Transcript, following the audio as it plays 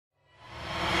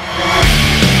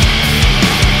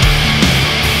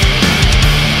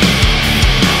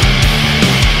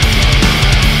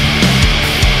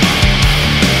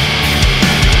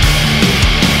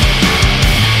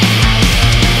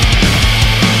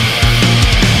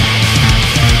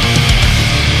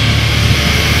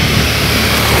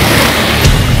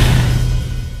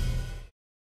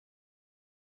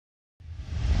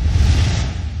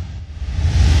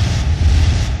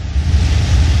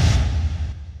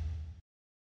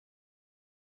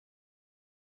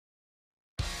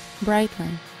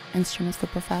Brightline, instruments for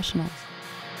professionals.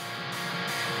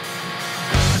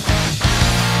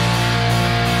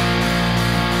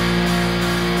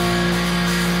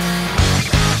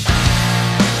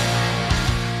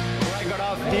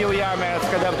 Here we are, man, at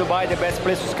Skydive Dubai, the best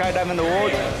place to skydive in the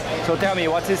world. So tell me,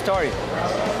 what's the story?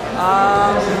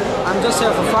 I'm just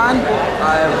here for fun.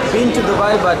 I've been to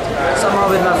Dubai, but somehow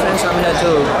with my friends I'm here to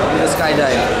do the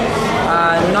skydive.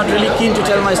 I'm not really keen to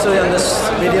tell my story on this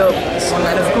video. It's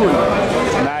kind of cool.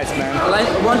 Nice, man. I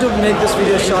want to make this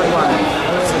video a short one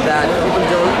so that people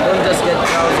don't just get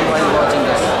drowsy while watching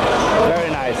this.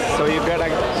 Very nice. So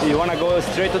you wanna go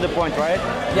straight to the point, right?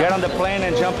 Yeah. Get on the plane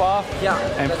and jump off. Yeah.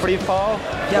 And free fall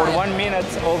for 1 minute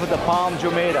over the Palm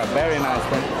Jumeirah. Very nice,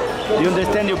 man. You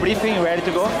understand your briefing? You ready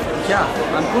to go? Yeah,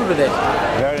 I'm cool with it.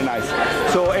 Very nice.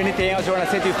 So anything else you wanna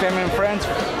say to your family and friends?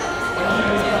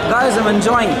 Guys, I'm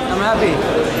enjoying. I'm happy.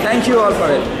 Thank you all for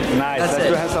it. Nice. Let's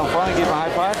go have some fun. Give a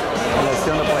high five. And let's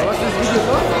see on the plane. What's this video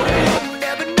for?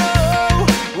 Never know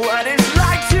what it's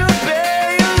like to be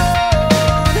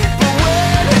alone, but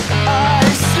when I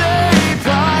sleep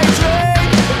I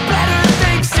dream better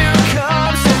things to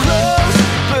come, so close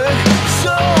but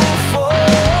so far.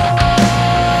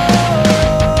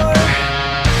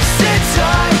 Sit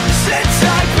tight,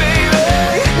 baby,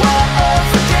 while I'm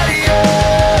forgetting you.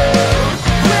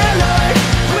 We're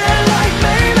like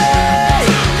maybe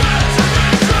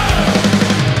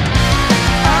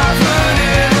I've heard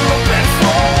it all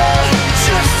before,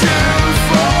 just to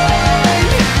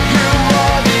find you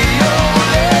are the only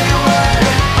one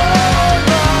on my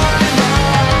mind.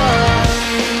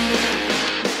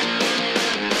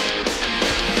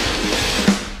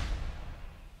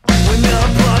 When the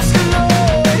blocks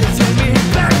collide, take me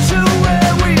back to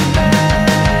where we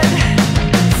met.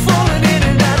 Falling in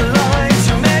and out of line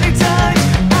too many times,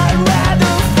 I'd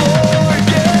rather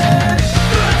forget.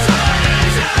 The time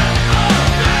is up,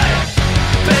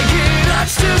 begging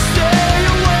us to stay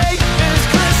awake, as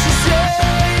cliche.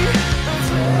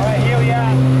 Alright, here we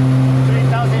are.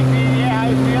 3,000 feet. Yeah, how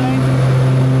you feeling?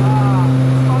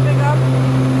 Pumping up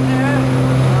there,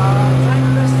 trying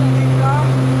to rest and keep calm,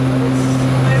 but it's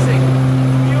amazing.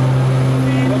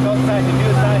 Look outside. The view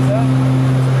is nice, huh?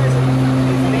 It's amazing.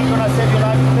 Is Link gonna save your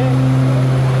life today?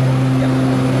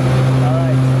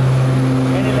 Alright.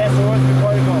 Any last words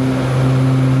before you go?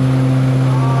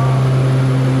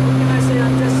 What can I say? I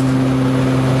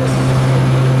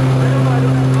don't know, I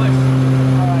don't have words.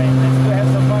 Alright, let's go have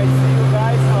some fun. See you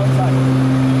guys outside.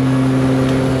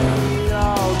 We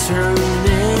all turn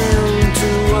into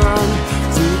one.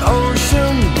 The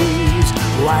ocean breeze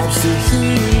wipes the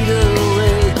heat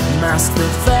away, mask the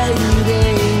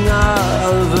fading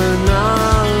of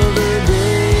another day.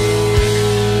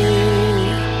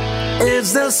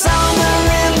 It's the summer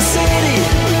in the city,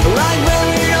 like where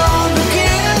it all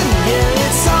began. Yeah,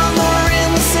 it's summer in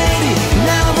the city,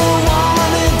 never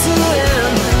wanted to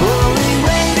end. Only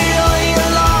waited all year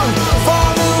long for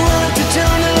the world to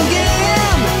turn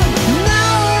again.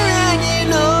 Now we're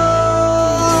hanging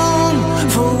on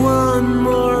for one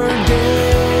more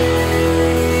day.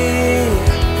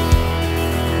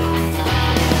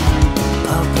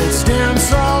 Puppets dance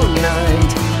all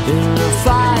night in the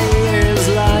fire's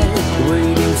light,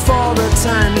 waiting for the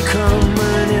time to come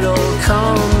when it all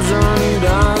comes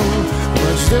undone.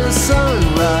 Watch the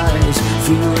sunrise,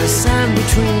 feel the sand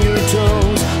between your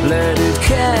toes, let it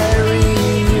carry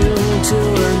you to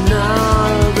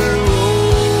another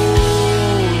road.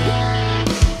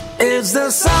 It's the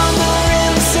summer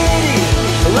in the city,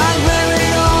 like where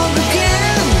it all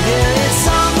began. Yeah, it's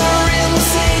summer in the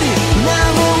city,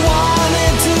 never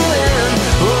wanted to end.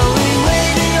 Only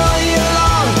waited all year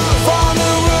long for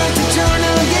the world to turn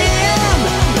again.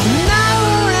 Now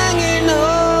we're hanging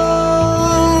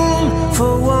on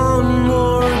for one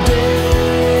more day.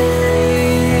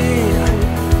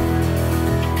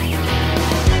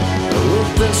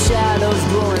 With the shadows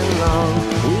growing long,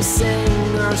 we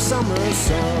sing our summer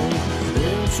song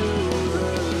into the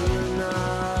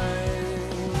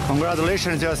night.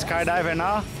 Congratulations, you're a skydiver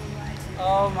now.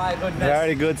 Oh my goodness.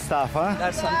 Very good stuff, huh?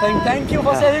 That's something. Thank you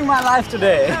for saving my life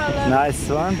today. Nice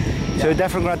one. So you're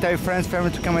definitely gonna tell your friends,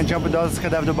 family to come and jump with us at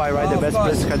Skydive Dubai, right? The best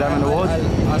place to skydive in the world.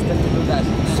 I'll ask them to do that.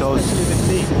 So- Especially with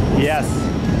me. Yes.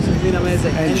 It's been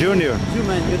amazing. And Junior. You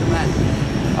man, you're the man.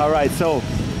 Alright, so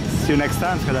see you next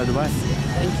time, Skydive Dubai.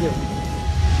 Thank you.